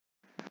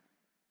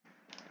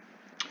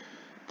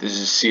This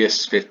is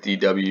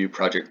CS50W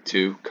Project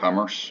 2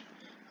 Commerce.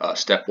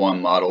 Step 1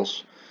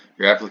 Models.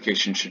 Your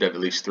application should have at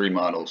least 3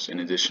 models in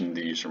addition to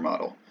the user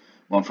model.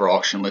 One for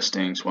auction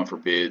listings, one for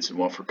bids, and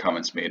one for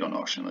comments made on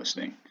auction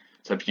listing.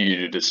 It's up to you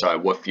to decide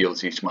what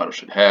fields each model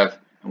should have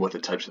and what the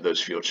types of those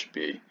fields should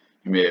be.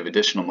 You may have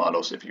additional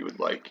models if you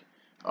would like.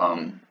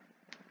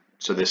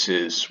 So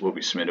this will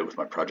be submitted with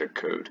my project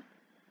code.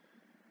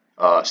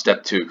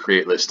 Step 2,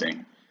 Create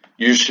Listing.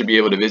 Users should be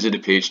able to visit a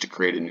page to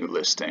create a new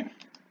listing.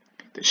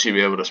 They should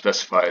be able to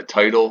specify a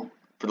title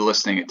for the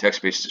listing, a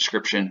text-based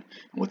description,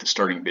 and what the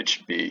starting bid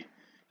should be.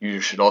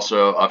 Users should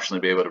also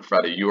optionally be able to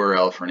provide a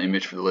URL for an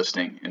image for the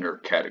listing and/or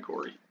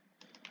category.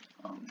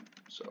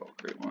 So I'll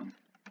create one.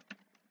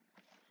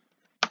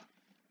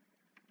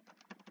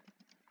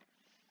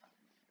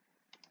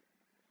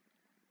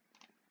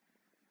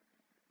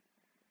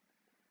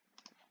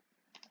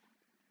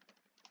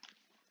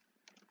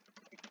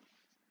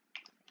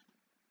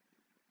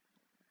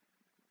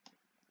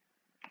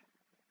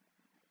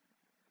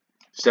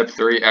 Step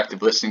 3,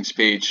 Active Listings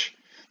page.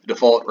 The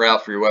default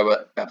route for your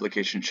web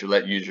application should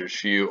let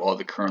users view all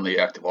the currently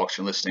active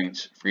auction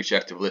listings. For each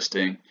active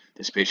listing,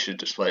 this page should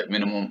display at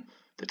minimum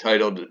the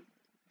title, the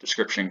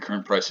description,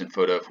 current price, and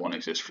photo if one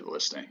exists for the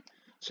listing.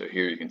 So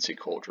here you can see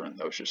Cauldron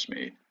that was just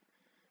made.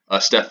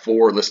 Step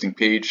 4, Listing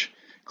page.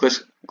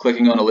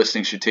 Clicking on a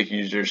listing should take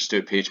users to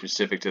a page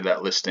specific to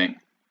that listing.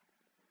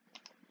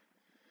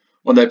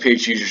 On that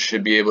page, users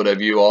should be able to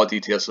view all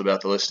details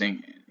about the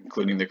listing,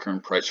 including the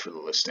current price for the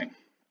listing.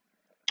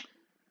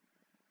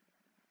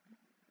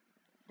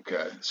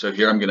 Okay, so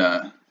here I'm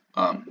gonna,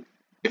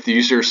 if the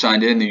user is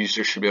signed in, the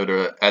user should be able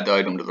to add the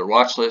item to their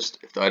watch list.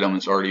 If the item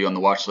is already on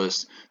the watch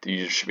list, the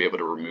user should be able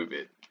to remove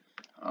it.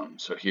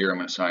 So here I'm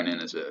going to sign in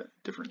as a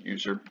different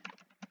user,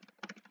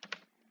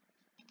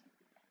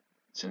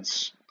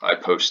 since I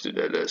posted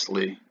it as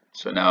Lee.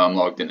 So now I'm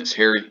logged in as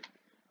Harry.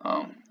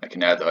 I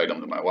can add the item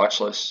to my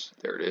watch list.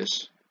 There it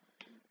is.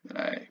 Then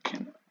I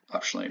can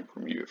optionally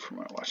remove it from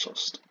my watch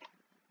list.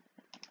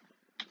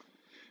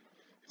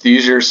 If the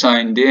user is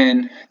signed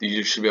in, the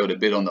user should be able to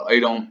bid on the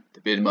item.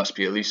 The bid must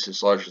be at least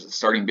as large as the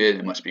starting bid.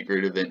 It must be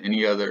greater than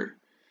any other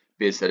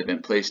bids that have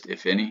been placed,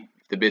 if any.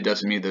 If the bid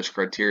doesn't meet those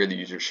criteria, the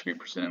user should be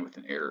presented with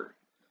an error.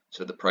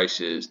 So the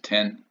price is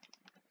 10.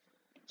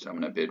 So I'm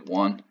going to bid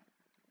 1.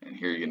 And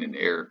here you get an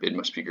error. Bid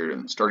must be greater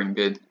than the starting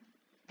bid.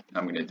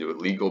 I'm going to do a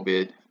legal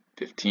bid,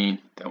 15.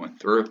 That went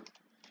through.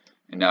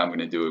 And now I'm going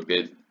to do a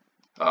bid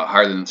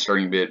higher than the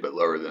starting bid, but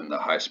lower than the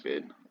highest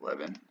bid,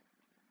 11.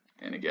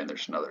 And again,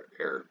 there's another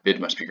error.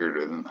 Bid must be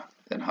greater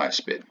than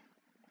highest bid.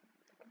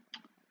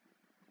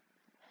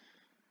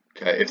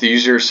 Okay, if the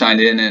user is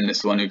signed in and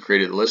is the one who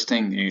created the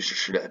listing, the user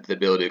should have the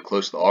ability to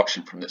close the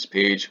auction from this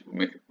page,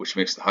 which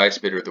makes the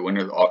highest bidder the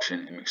winner of the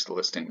auction and makes the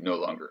listing no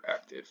longer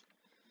active.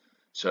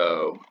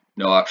 So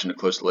no option to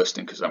close the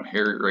listing because I'm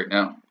Harry right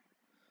now.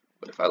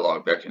 But if I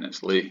log back in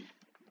as Lee,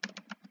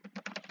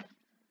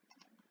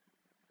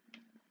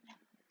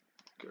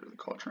 go to the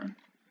Cauldron,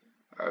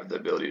 I have the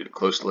ability to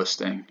close the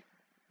listing.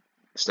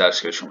 The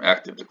status goes from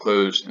active to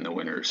closed, and the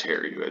winner is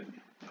Harry, who had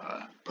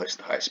placed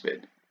the highest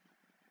bid.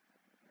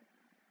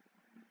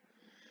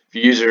 If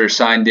the user is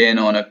signed in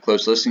on a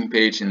closed listing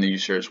page and the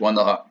user has won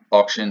the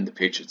auction, the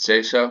page should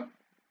say so.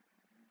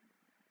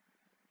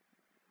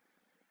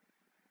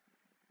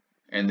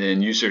 And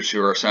then users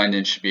who are signed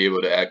in should be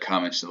able to add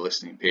comments to the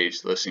listing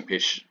page. The listing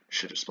page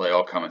should display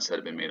all comments that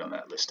have been made on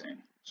that listing.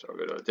 So I'll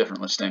go to a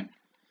different listing.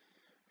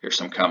 Here's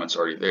some comments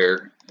already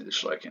there.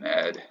 Additionally, I can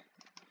add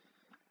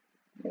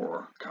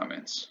more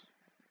comments.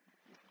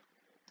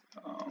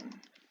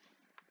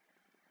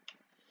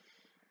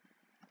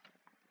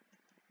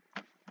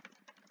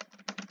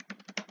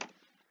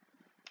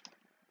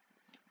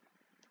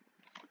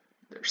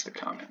 There's the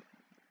comment.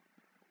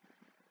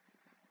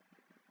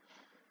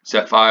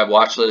 Step 5,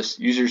 watch list.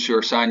 Users who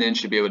are signed in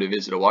should be able to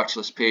visit a watch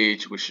list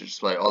page, which should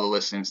display all the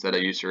listings that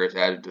a user has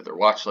added to their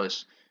watch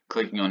list.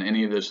 Clicking on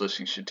any of those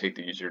listings should take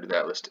the user to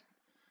that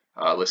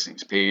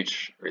listings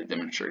page. I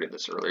demonstrated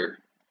this earlier.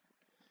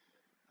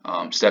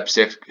 Step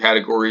 6,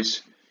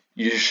 categories.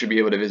 Users should be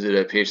able to visit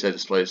a page that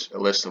displays a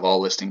list of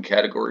all listing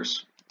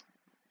categories.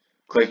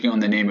 Clicking on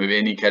the name of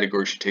any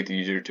category should take the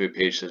user to a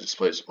page that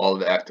displays all of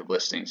the active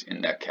listings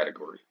in that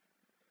category.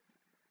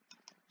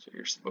 So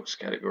here's the books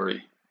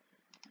category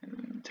and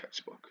then the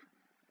textbook.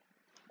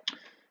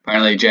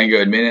 Finally,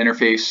 Django admin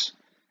interface.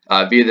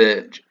 Via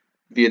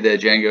the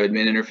Django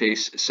admin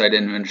interface, site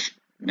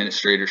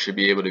administrator should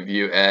be able to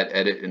view, add,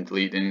 edit, and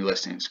delete any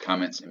listings,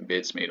 comments, and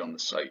bids made on the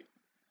site.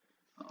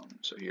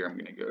 So here I'm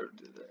going to go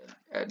to the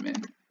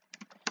admin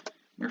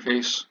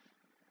interface,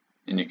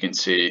 and you can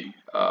see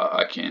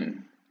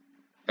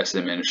as the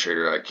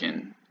administrator, I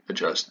can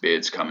adjust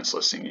bids, comments,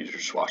 listing,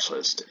 users, watch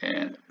list,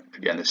 and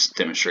again, this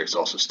demonstrates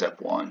also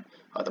step 1,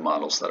 the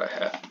models that I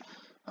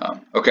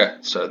have. Okay,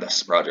 so that's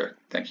the project.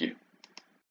 Thank you.